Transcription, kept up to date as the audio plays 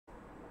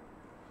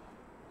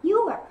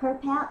will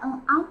prepare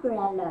an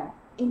umbrella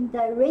in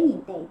the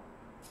rainy day.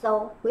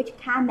 So which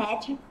car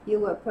mat you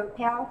will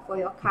prepare for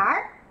your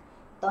car?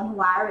 Don't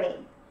worry.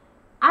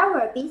 I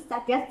will be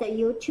suggesting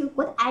you 2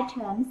 good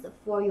items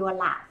for your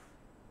life.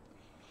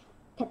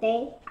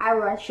 Today, I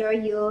will show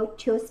you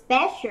 2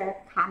 special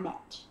car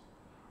mats.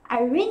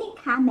 A rainy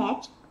car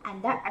mat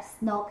and a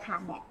snow car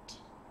mat.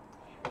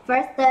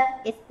 First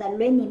is the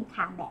raining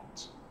car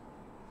mat.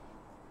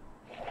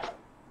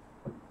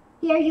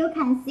 Here you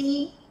can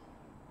see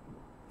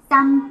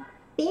some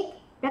big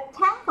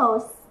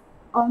rectangles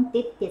on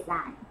this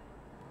design.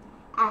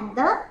 And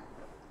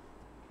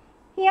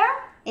here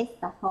is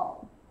the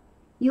hole.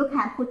 You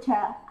can put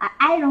an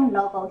iron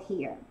logo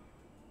here.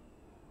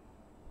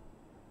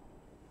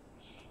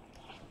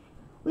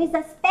 With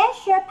the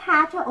special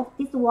part of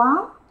this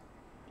one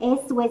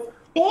is with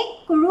big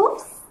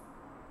grooves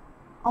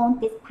on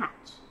this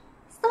part,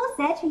 so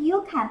that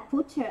you can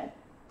put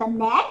the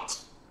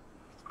net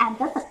and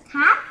the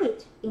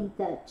carpet in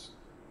it.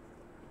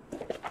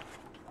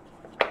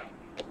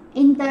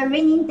 In the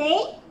rainy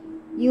day,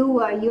 you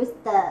will use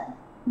the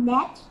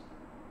net,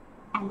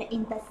 and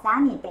in the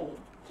sunny day,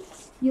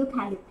 you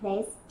can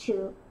replace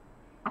to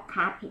a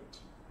carpet.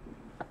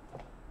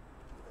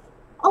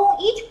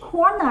 On each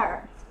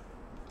corner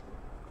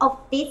of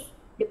this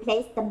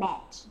replace the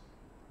mat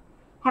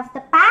have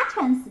the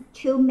buttons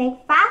to make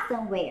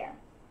fasten wear.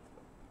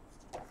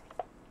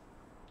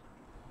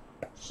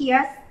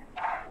 Here's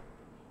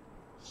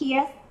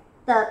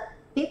the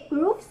big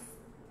grooves.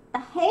 The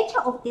height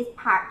of this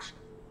part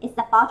is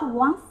about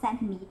 1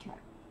 centimeter.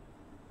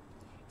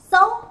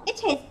 So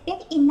it is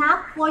big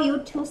enough for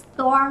you to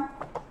store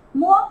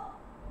more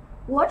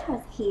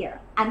water here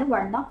and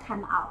will not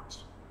come out.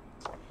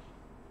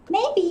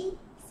 Maybe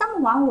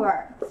someone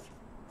will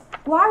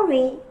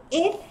worry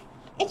if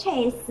it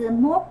is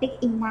more big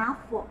enough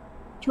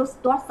to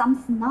store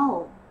some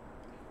snow.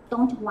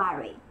 Don't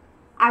worry,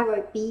 I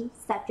will be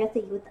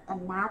suggesting you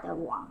another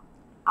one,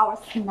 our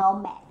snow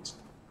mat.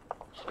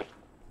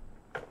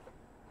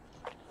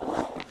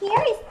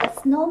 Here is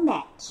the snow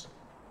mat.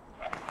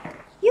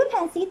 You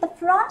can see the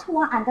front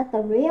one and the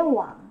rear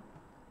one.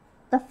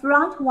 The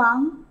front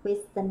one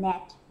with the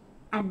net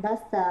and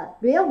the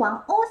rear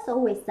one also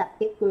with the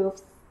big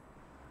grooves.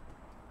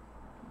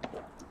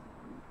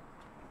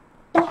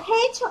 The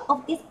height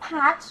of this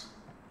part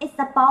is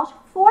about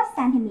 4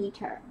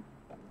 centimeters.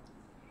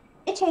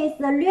 It is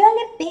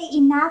really big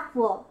enough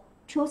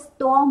to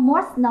store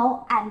more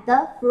snow and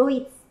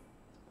fluids.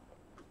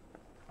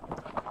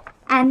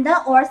 And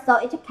also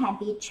it can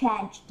be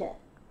changed.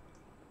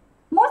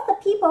 Most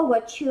people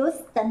will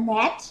choose the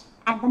net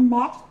and the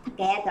mat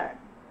together.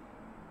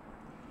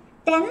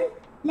 Then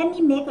let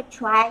me make a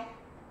try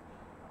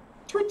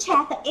to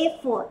check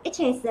if it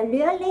is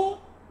really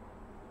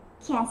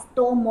can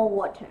store more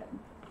water.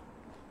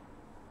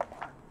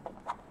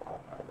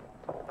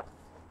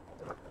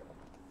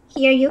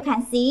 Here you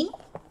can see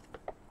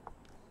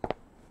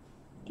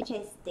it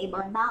is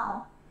stable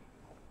now.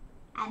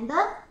 And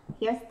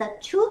here's the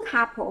 2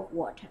 cups of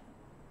water.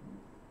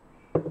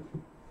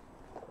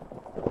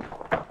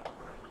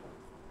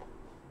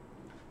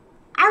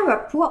 I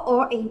will pour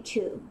all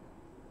into.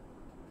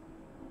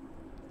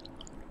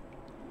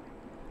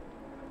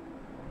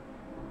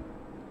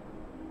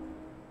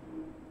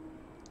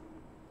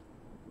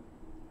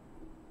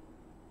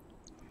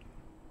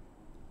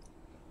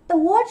 The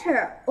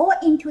water all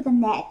into the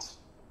net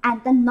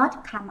and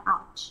not come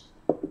out.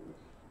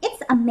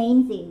 It's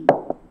amazing.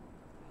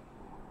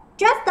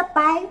 Just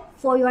buy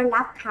for your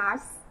love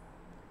cars.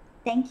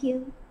 Thank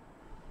you.